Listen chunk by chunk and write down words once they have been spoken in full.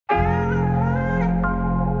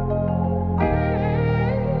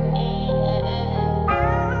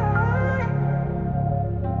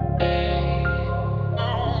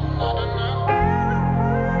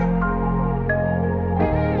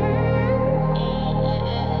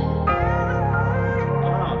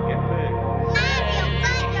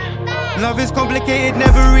Love is complicated,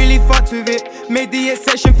 never really fucked with it. Made the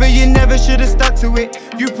exception for you, never should've stuck to it.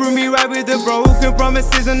 You proved me right with the broken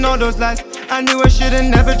promises and all those lies. I knew I should've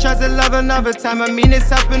never tried to love another time. I mean it's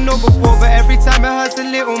happened all before, but every time it hurts a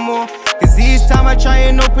little more. Cause each time I try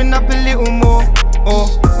and open up a little more. Oh,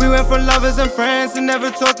 we went from lovers and friends to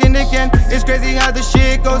never talking again. It's crazy how the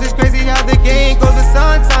shit goes, it's crazy how the game goes. But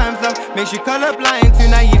sometimes love makes you colorblind. Too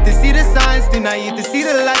naive to see the signs, too naive to see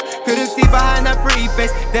the light. Couldn't see behind that pretty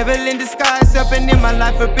face. Devil in disguise, serpent in my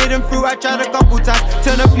life. Forbidden fruit, I tried a couple times.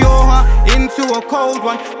 Turn a pure heart into a cold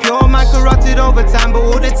one. Pure mind corrupted over time, but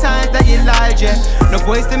all the times that you lied, yeah. No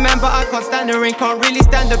boys to men, but I can't stand the rain. Can't really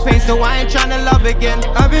stand the pain, so I ain't tryna love again.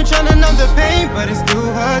 I've been tryna numb the pain, but it still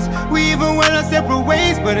hurts. We even went on separate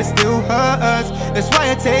ways, but it still hurts. That's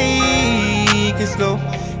why I take it slow,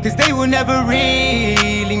 cause they will never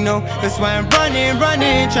really know. That's why I'm running,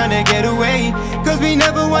 trying to get away. Cause we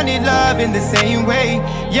never wanted love in the same way.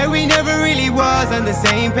 Yeah, we never really was on the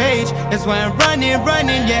same page. That's why I'm running,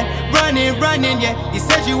 yeah, running, yeah. You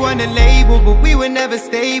said you want a label, but we were never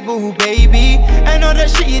stable, baby. And all that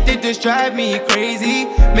shit you did just drive me crazy.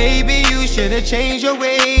 Maybe you should've changed your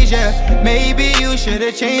ways, yeah. Maybe you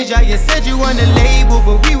should've changed how you said you want a label,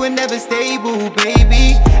 but we were never stable,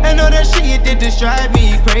 baby. And all that shit you did just drive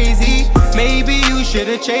me crazy. Maybe you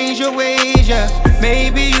should've changed your ways, yeah.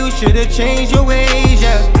 Maybe you should've changed your ways,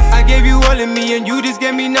 yeah. I gave you all of me and you just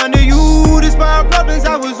gave me none of you. Despite our problems,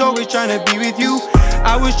 I was always trying to be with you.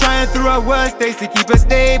 I was trying through our worst days to keep us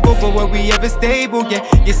stable, but were we ever stable? Yeah,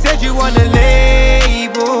 you said you want a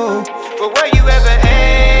label, but were you ever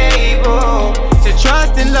able to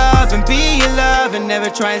trust in love and be in love and never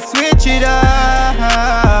try and switch it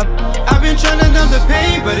up? I've been trying to numb the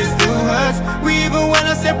pain, but it still hurts. We even went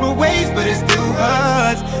our separate ways, but it still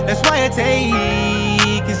hurts. That's why I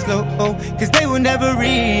take it slow, cause they will never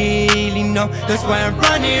really know. That's why I'm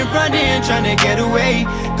running, trying to get away.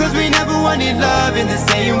 Cause we never wanted love in the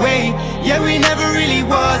same way. Yeah, we never really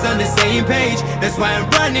was on the same page. That's why I'm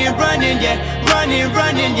running, yeah,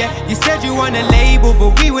 running, yeah. You said you want a label,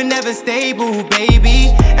 but we were never stable,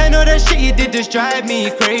 baby. And all that shit you did just drive me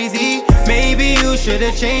crazy. Maybe you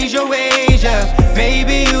should've changed your ways, yeah.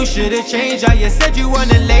 Maybe you should've changed how you said you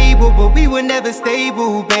want a label, but we were never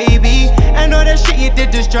stable, baby. And all that shit you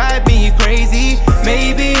did just drive me crazy.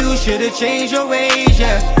 Maybe you should've changed your ways,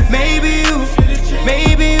 yeah. Maybe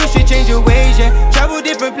you should change your ways, yeah. Travel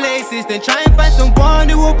different places, then try and find someone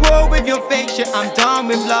who will pull with your fake shit. I'm done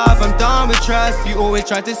with love, I'm done with trust. You always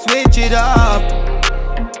try to switch it up.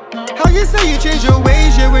 How you say you change your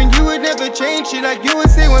ways, yeah, when you would never change it. Like you would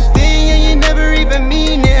say one thing and you never even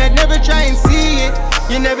mean it. I'd never try and see it.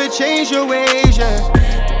 You never change your ways, yeah.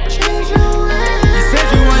 Change your ways. You said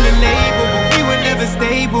you want a label, but we were never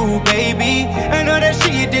stable, baby. And all that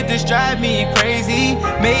shit you did just drive me crazy.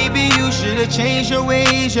 Maybe you should've changed your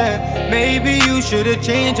ways, yeah. Maybe you should've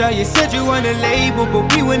changed how you said you want a label,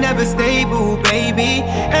 but we were never stable, baby.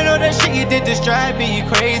 And all that shit you did just drive me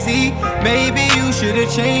crazy. Maybe you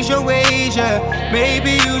should've changed your ways, yeah.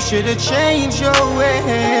 Maybe you should've changed your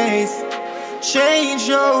ways. Change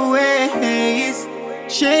your ways.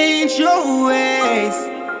 Change your ways.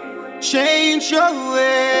 Change your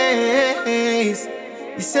ways.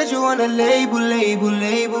 You said you want a label,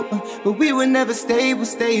 but we were never stable.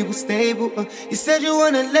 You said you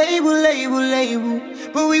want a label,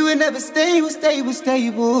 but we were never stable.